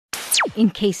in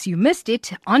case you missed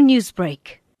it on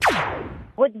Newsbreak.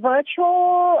 With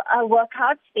virtual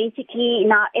workouts, basically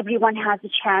now everyone has a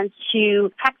chance to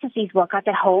practice these workouts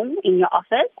at home in your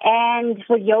office. And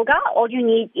for yoga, all you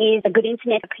need is a good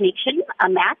internet connection, a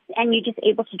mat, and you're just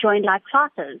able to join live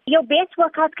classes. Your best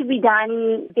workouts could be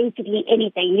done basically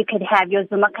anything. You could have your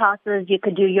Zumba classes, you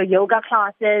could do your yoga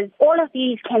classes. All of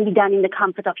these can be done in the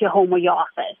comfort of your home or your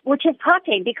office, which is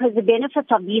perfect because the benefits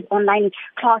of these online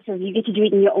classes, you get to do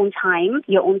it in your own time,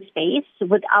 your own space,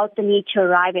 without the need to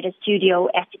arrive at a studio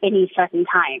at any certain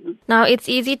time. Now, it's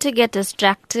easy to get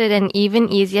distracted and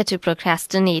even easier to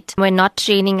procrastinate. We're not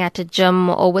training at a gym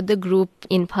or with the group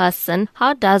in person.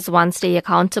 How does one stay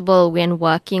accountable when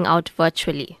working out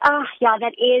virtually? Yeah,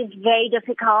 that is very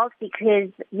difficult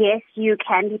because, yes, you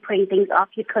can be putting things off.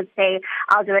 You could say,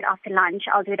 I'll do it after lunch,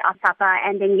 I'll do it after supper,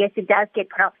 and then, yes, it does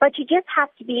get put off. But you just have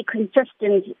to be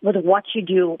consistent with what you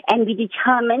do and be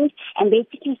determined and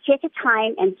basically set a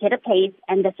time and set a pace,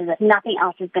 and this is it. Nothing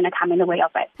else is going to come in the way of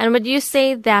it. And would you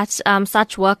say that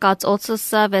such workouts also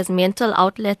serve as mental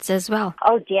outlets as well?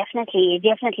 Oh, definitely.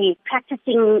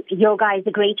 Practicing yoga is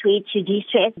a great way to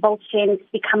de-stress, build strength,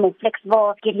 become more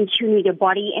flexible, get in tune with your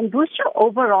body, and boost your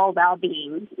overall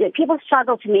well-being. People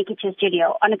struggle to make it to a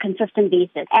studio on a consistent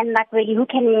basis. And really, who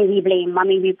can we blame? I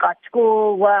mean, we've got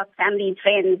school, work, family,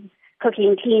 friends,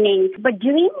 cooking, cleaning. But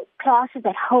doing classes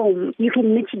at home, you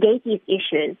can mitigate these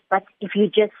issues, but if you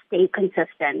just stay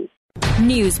consistent.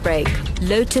 Newsbreak,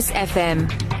 Lotus FM,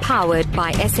 powered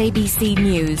by SABC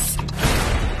News.